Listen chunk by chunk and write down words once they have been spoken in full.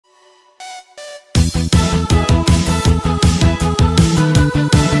Hello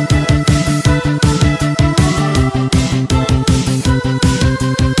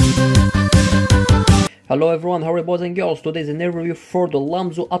everyone, how are you boys and girls? Today is an review for the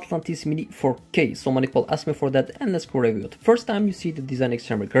Lamzu Atlantis Mini 4K. So many people asked me for that and let's go review it. First time you see the design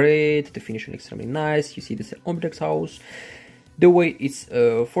extremely great, the finishing extremely nice, you see this Omnidex house. The weight is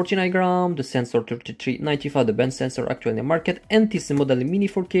 49 grams, the sensor 3395, the band sensor actually in the market, and this model Mini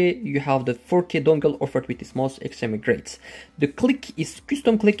 4K, you have the 4K dongle offered with this mouse, extremely great. The click is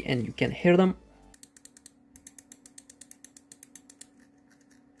custom click and you can hear them.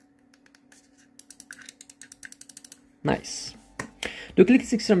 Nice. The click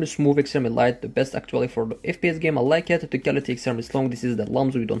is extremely smooth, extremely light, the best actually for the FPS game, I like it. The quality extremely strong, this is the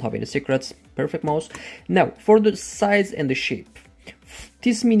Lamzu, you don't have any secrets, perfect mouse. Now, for the size and the shape.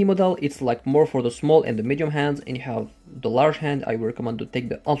 This mini model, it's like more for the small and the medium hands, and you have the large hand, I would recommend to take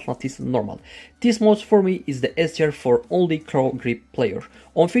the Atlantis normal. This mouse for me is the S tier for only claw grip player.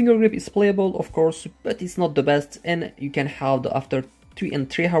 On finger grip it's playable of course, but it's not the best, and you can have the after 2 and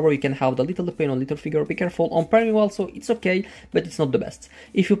 3 hours you can have the little pain on little finger, be careful. On priming also it's okay, but it's not the best.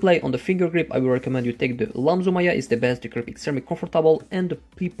 If you play on the finger grip, I will recommend you take the Lamzu Maya, is the best, the grip is extremely comfortable, and the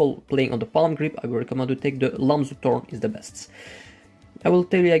people playing on the palm grip, I will recommend you take the Lamzu Torn, is the best. I will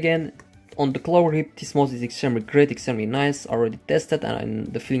tell you again, on the claw grip, this mouse is extremely great, extremely nice, already tested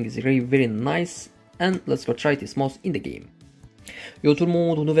and the feeling is really very nice, and let's go try this mouse in the game. Yo tout le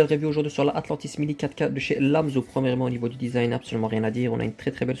monde, nouvelle review aujourd'hui sur la Atlantis Mini 4K de chez Lamzu. Premièrement au niveau du design, absolument rien à dire, on a une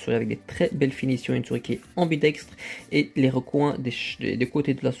très belle souris avec des très belles finitions, une souris qui est ambidextre et les recoins des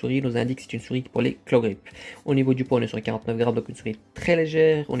côtés de la souris nous indiquent que c'est une souris pour les claw grip. Au niveau du poids on est sur 49 grammes, donc une souris très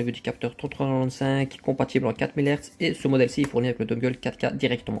légère. Au niveau du capteur 3395, compatible en 4 MHz, et ce modèle-ci est fourni avec le dongle 4K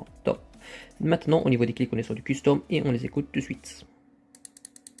directement. Top. Maintenant au niveau des clics on est sur du custom et on les écoute tout de suite.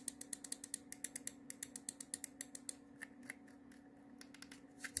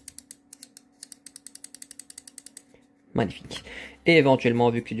 Magnifique. Et éventuellement,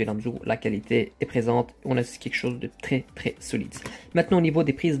 vu que c'est du Lamzu, la qualité est présente, on a quelque chose de très solide. Maintenant au niveau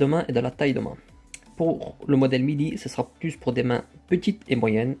des prises de main et de la taille de main. Pour le modèle midi, ce sera plus pour des mains petites et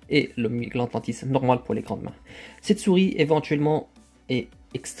moyennes, et l'Atlantis normal pour les grandes mains. Cette souris éventuellement est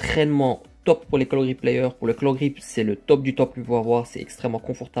extrêmement top pour les claw grip players. Pour le claw grip, c'est le top du top que vous pouvez avoir, c'est extrêmement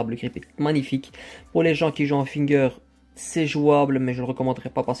confortable, le grip est magnifique. Pour les gens qui jouent en finger, c'est jouable, mais je ne le recommanderais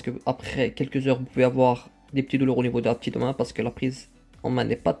pas parce que après quelques heures, vous pouvez avoir des petits douleurs au niveau de la petite main parce que la prise en main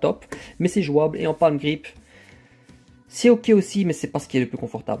n'est pas top, mais c'est jouable. Et en palm grip c'est ok aussi, mais c'est pas ce qui est le plus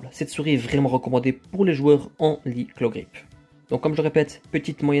confortable. Cette souris est vraiment recommandée pour les joueurs en claw grip. Donc comme je répète,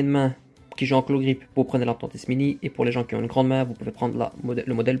 petite moyenne main qui joue en claw grip, vous prenez l'Atlantis Mini, et pour les gens qui ont une grande main, vous pouvez prendre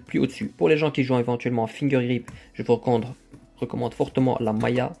le modèle plus au-dessus. Pour les gens qui jouent éventuellement en finger grip, je vous recommande fortement la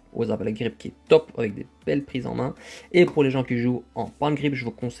Maya, vous avez la grip qui est top avec des belles prises en main. Et pour les gens qui jouent en palm grip, je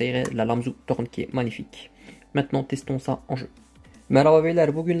vous conseillerais la Lamzu Torn qui est magnifique. Maintenant testons ça en jeu. Merhaba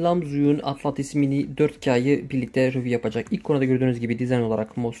beyler, bugün Lamzu'nun Atlantis Mini 4K'yı birlikte review yapacak. İlk konuda gördüğünüz gibi dizayn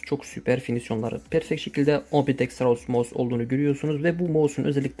olarak mouse çok süper, finisyonları perfect şekilde Omnidex mouse olduğunu görüyorsunuz ve bu mouse'un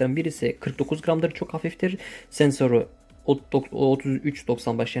özelliklerinden birisi 49 gramdır, çok hafiftir. Sensörü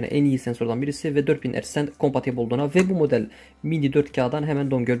 3395 yani en iyi sensörden birisi ve 4000 Hz'den compatible olduğuna ve bu model Mini 4K'dan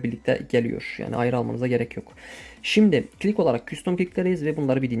hemen dongle birlikte geliyor. Yani ayrı almanıza gerek yok. Şimdi klik olarak custom klikleriz ve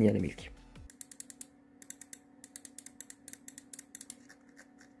bunları bir dinleyelim ilk.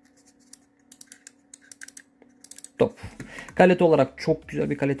 Top. Kalite olarak çok güzel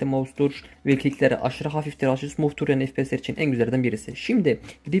bir kalite mouse'tur ve klikleri aşırı hafiftir, aşırı smooth'tur, yani FPS'ler için en güzellerden birisi. Şimdi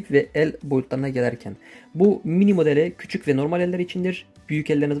grip ve el boyutlarına gelirken, bu mini modeli küçük ve normal eller içindir. Büyük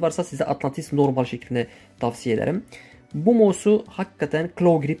elleriniz varsa size Atlantis normal şeklinde tavsiye ederim. Bu mouse'u hakikaten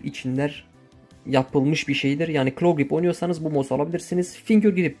claw grip içinler yapılmış bir şeydir. Yani claw grip oynuyorsanız bu mouse'u alabilirsiniz. Finger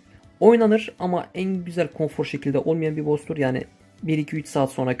grip oynanır ama en güzel konfor şekilde olmayan bir mouse'tur. Yani 1-2-3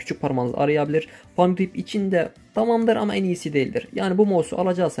 saat sonra küçük parmağınız arayabilir. Palm grip için de tamamdır ama en iyisi değildir. Yani bu mouse'u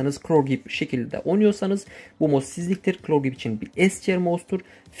alacaksanız claw grip şekilde oynuyorsanız bu mouse sizliktir. Claw grip için bir S tier mouse'tur.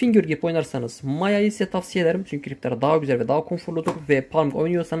 Finger grip oynarsanız Maya'yı size tavsiye ederim. Çünkü gripleri daha güzel ve daha konforludur. Ve palm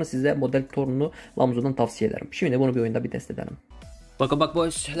oynuyorsanız size model Torn'unu Lamzu'dan tavsiye ederim. Şimdi bunu bir oyunda bir test edelim. Welcome back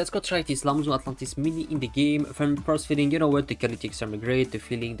boys, let's go try this Lamzu Atlantis Mini in the game. From first feeling, you know what, the quality is extremely great, the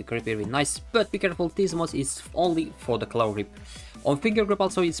feeling, the grip very nice, but be careful, this mouse is only for the claw grip. On finger grip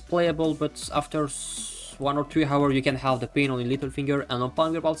also it's playable, but after 1 or 2 hours you can have the pain on your little finger, and on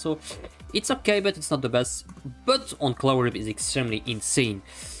palm grip also it's okay, but it's not the best. But on claw grip is extremely insane.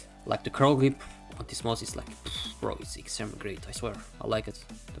 Like the claw grip on this mouse is like, bro, it's extremely great, I swear, I like it.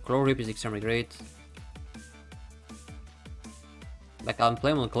 The claw grip is extremely great. Like I'm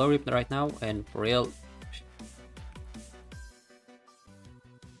playing on claw grip right now, and for real.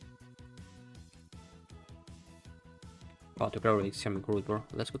 Wow, the claw grip is extremely good, bro.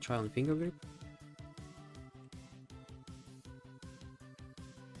 Let's go try on finger grip.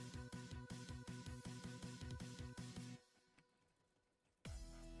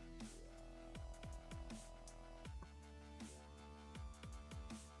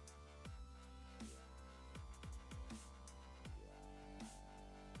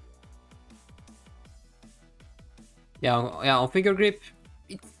 Yeah, on finger grip,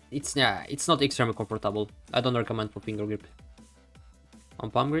 it's not extremely comfortable. I don't recommend for finger grip.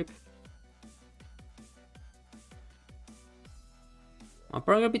 On palm grip, on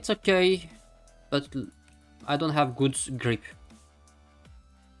palm grip it's okay, but I don't have good grip.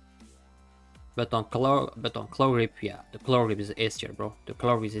 But on claw grip, yeah, the claw grip is S tier, bro. The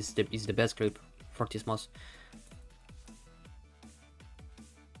claw grip is the best grip for this mouse.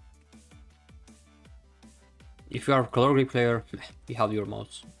 If you are a claw grip player, you have your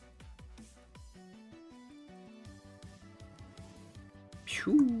mouse.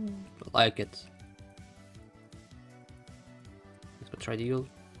 Phew, I like it. Let's go try the heal.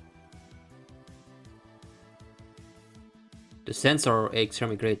 The sensors are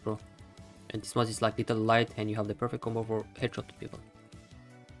extremely great, bro. And this mouse is like little light, and you have the perfect combo for headshot to people.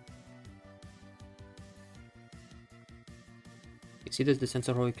 You see this, the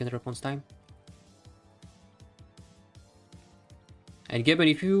sensor how you can response time? And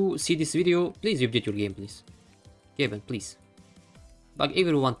Gaben, if you see this video, please update your game, please. Gaben, please. Like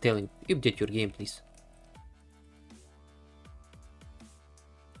everyone telling, update your game, please.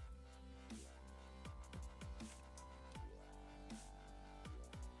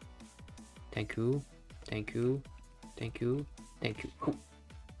 Thank you, thank you, thank you, thank you. Ooh.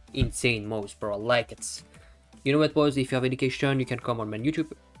 Insane mouse, bro, I like it. You know what, boys, if you have any question, you can come on my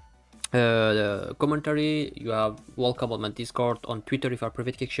YouTube the commentary. You have welcome on my Discord, on Twitter if you have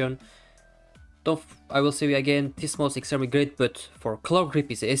private question. I will say you again, this mouse is extremely great, but for claw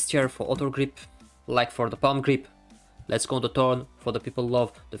grip is S tier, for auto grip, like for the palm grip, let's go on the turn. For the people who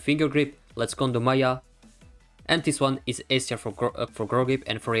love the finger grip, let's go on the Maya. And this one is S tier for claw grip,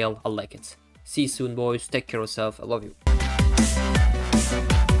 and for real, I like it. See you soon, boys, take care of yourself, I love you.